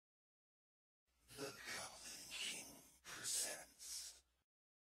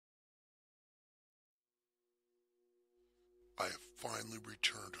finally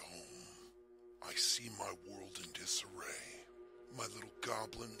returned home. I see my world in disarray. My little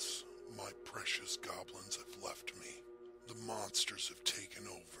goblins, my precious goblins, have left me. The monsters have taken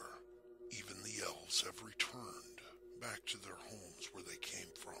over. Even the elves have returned back to their homes where they came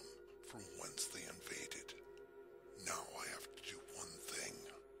from whence they invaded. Now I have to do one thing: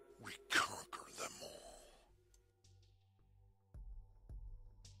 reconquer them all.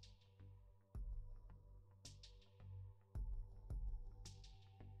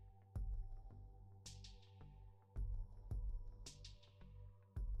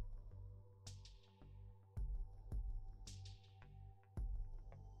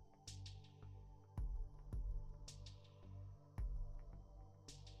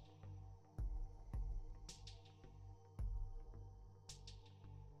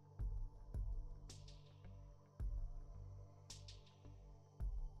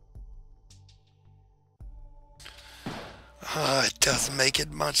 It does make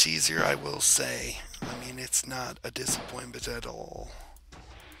it much easier, I will say. I mean, it's not a disappointment at all.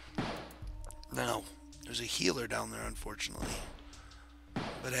 No, there's a healer down there, unfortunately.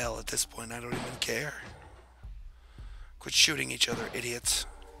 But hell, at this point, I don't even care. Quit shooting each other, idiots.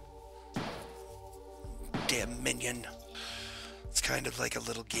 Damn minion. It's kind of like a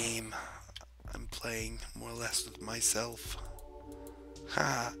little game I'm playing, more or less, with myself.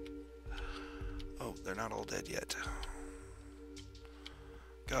 Ha! Oh, they're not all dead yet.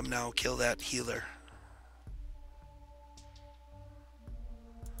 Come now, kill that healer.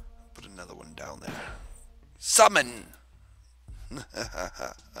 Put another one down there. Summon!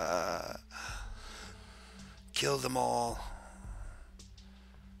 Kill them all.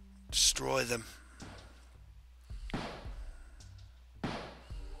 Destroy them.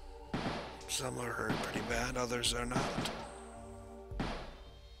 Some are hurt pretty bad, others are not.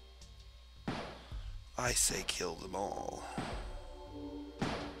 I say kill them all.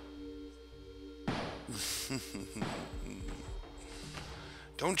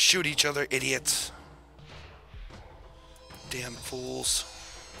 Don't shoot each other, idiots. Damn fools.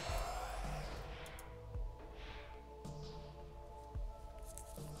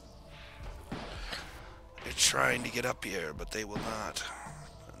 They're trying to get up here, but they will not.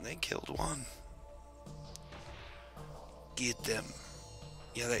 And they killed one. Get them.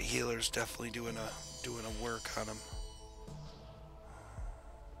 Yeah, that healer's definitely doing a work on him.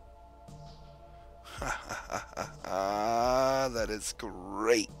 That is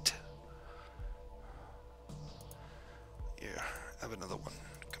great. Here, have another one.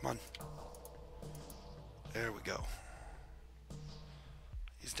 Come on. There we go.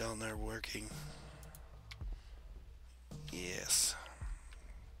 He's down there working. Yes.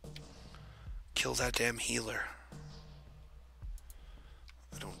 Kill that damn healer.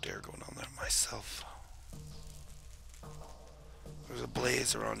 I don't dare go down there myself. There's a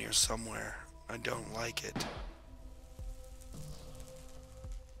blaze around here somewhere. I don't like it.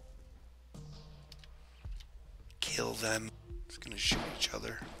 Kill them. It's gonna shoot each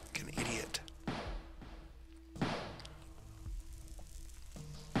other like an idiot.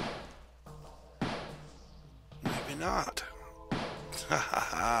 Maybe not. Ha ha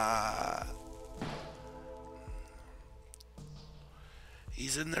ha.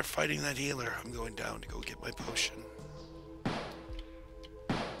 He's in there fighting that healer. I'm going down to go get my potion.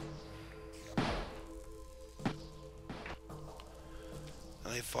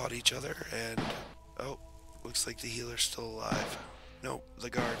 They fought each other, and oh, looks like the healer's still alive. Nope, the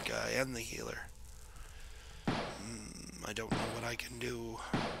guard guy and the healer. I don't know what I can do.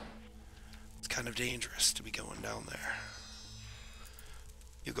 It's kind of dangerous to be going down there.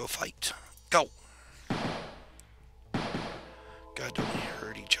 You go fight. Go! God, don't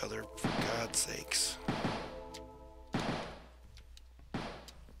hurt each other, for God's sakes.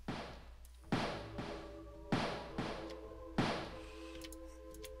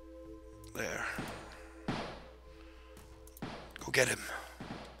 There. Go get him.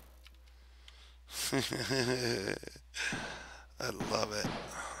 I love it.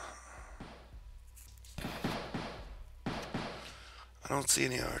 I don't see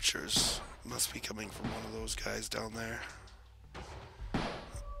any archers. Must be coming from one of those guys down there.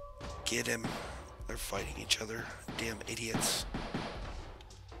 Get him. They're fighting each other. Damn idiots.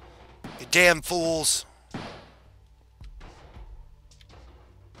 You damn fools.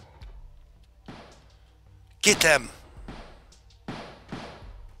 Get them!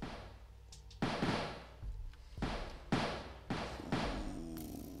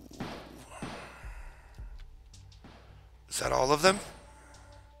 Is that all of them?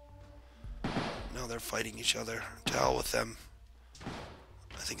 No, they're fighting each other. To hell with them.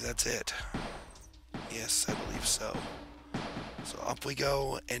 I think that's it. Yes, I believe so. So up we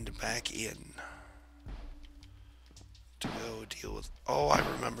go and back in. To go deal with... Oh, I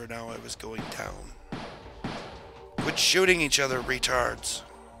remember now I was going down. Quit shooting each other, retards.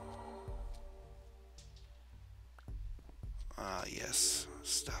 Ah, yes.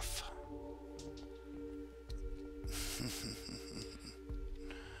 Stuff.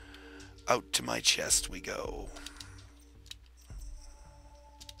 Out to my chest we go.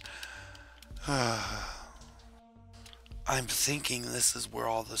 I'm thinking this is where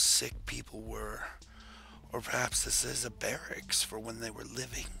all the sick people were. Or perhaps this is a barracks for when they were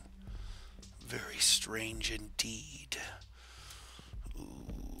living. Very strange indeed.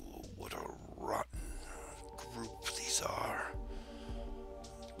 Ooh, what a rotten group these are.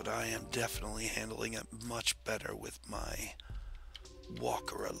 But I am definitely handling it much better with my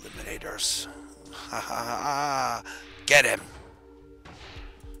Walker Eliminators. Ha ha ha! Get him!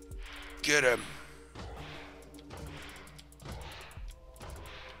 Get him!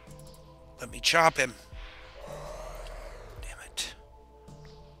 Let me chop him! Damn it.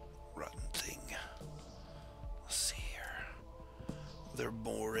 Rotten thing. Let's see here. There are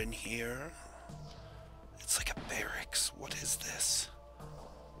more in here. It's like a barracks. What is this?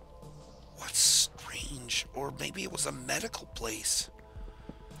 What's strange? Or maybe it was a medical place.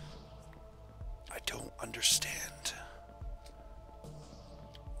 I don't understand.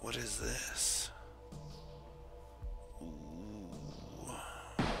 What is this? Ooh.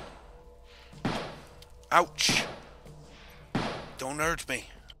 Ouch! Don't hurt me.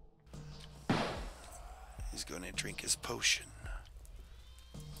 He's going to drink his potion.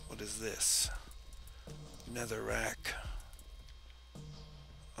 What is this? Netherrack.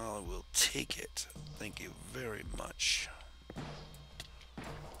 I will take it. Thank you very much.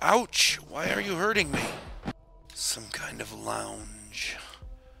 Ouch! Why are you hurting me? Some kind of lounge.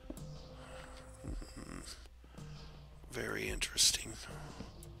 Very interesting.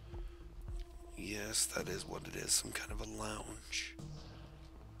 Yes, that is what it is. Some kind of a lounge.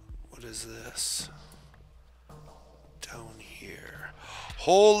 What is this? Down here.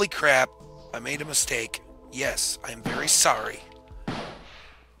 Holy crap! I made a mistake. Yes, I am very sorry.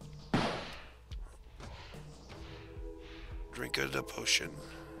 Drink a potion.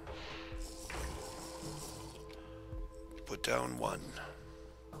 Put down one.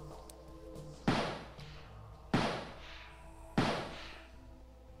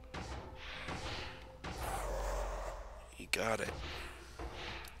 You got it.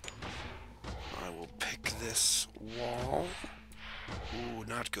 I will pick this wall. Ooh,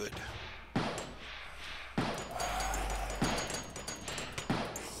 not good.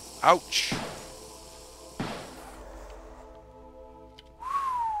 Ouch!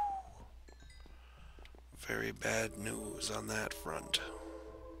 Very bad news on that front.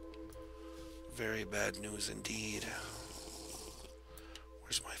 Very bad news indeed.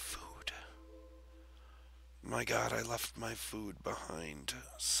 Where's my food? My God, I left my food behind.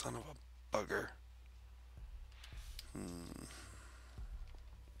 Son of a bugger.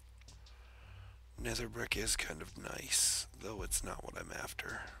 Nether brick is kind of nice, though it's not what I'm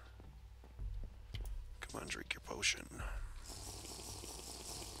after. Come on, drink your potion.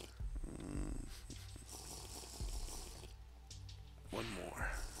 One more.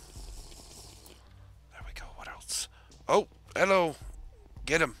 There we go. What else? Oh, hello.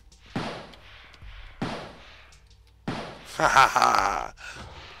 Get him. Ha ha ha.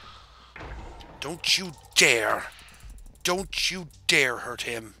 Don't you dare. Don't you dare hurt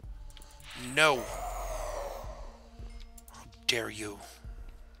him. No. How dare you.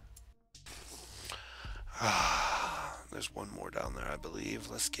 There's one more down there, I believe.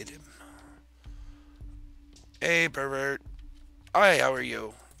 Let's get him. Hey, pervert. Hi, how are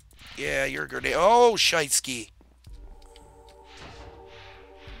you? Yeah, you're a grenade. Oh, Shitsky.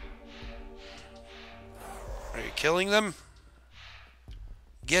 Are you killing them?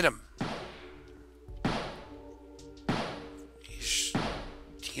 Get him. He's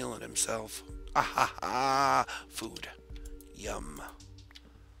healing himself. Ah ha ha. Food. Yum.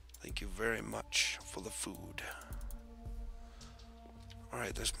 Thank you very much for the food.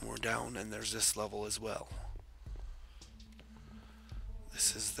 Alright, there's more down, and there's this level as well.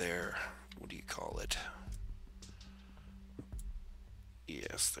 This is their, what do you call it?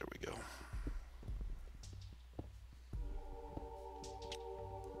 Yes, there we go.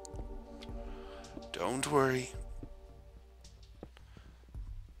 Don't worry.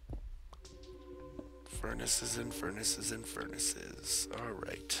 Furnaces and furnaces and furnaces.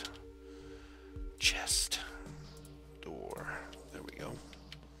 Alright. Chest. Door. There we go.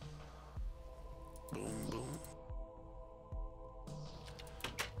 Boom, boom.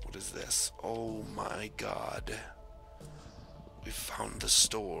 What is this? Oh my God. We found the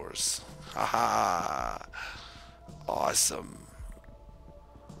stores. Haha. Awesome.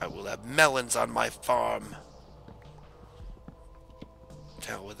 I will have melons on my farm.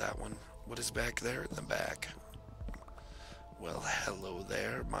 Hell with that one. What is back there in the back? Well, hello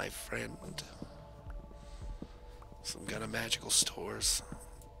there, my friend. Some kind of magical stores.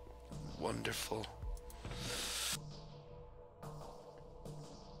 Wonderful.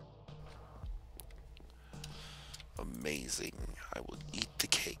 Amazing. I will eat the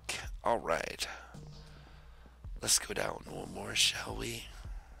cake. Alright. Let's go down one more, shall we?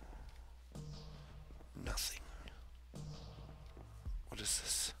 Nothing. What is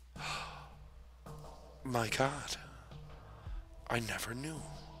this? My God. I never knew.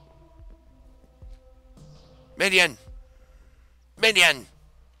 Minion! Minion!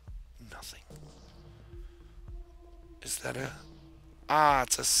 Nothing. Is that a... Ah,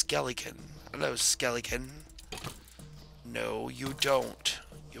 it's a skeleton. Hello, skeleton. No, you don't.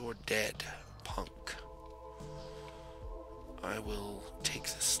 You're dead, punk. I will take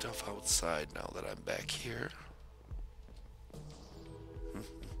this stuff outside now that I'm back here.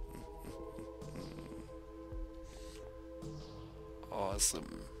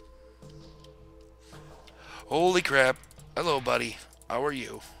 Awesome. Holy crap. Hello, buddy. How are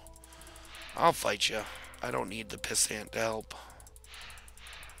you? I'll fight you. I don't need the pissant to help.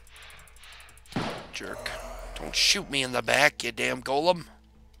 Jerk. Don't shoot me in the back, you damn golem.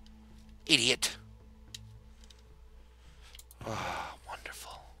 Idiot. Ah,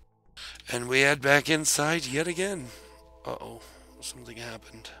 wonderful. And we head back inside yet again. Uh-oh. Something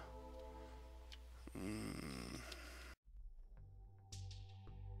happened.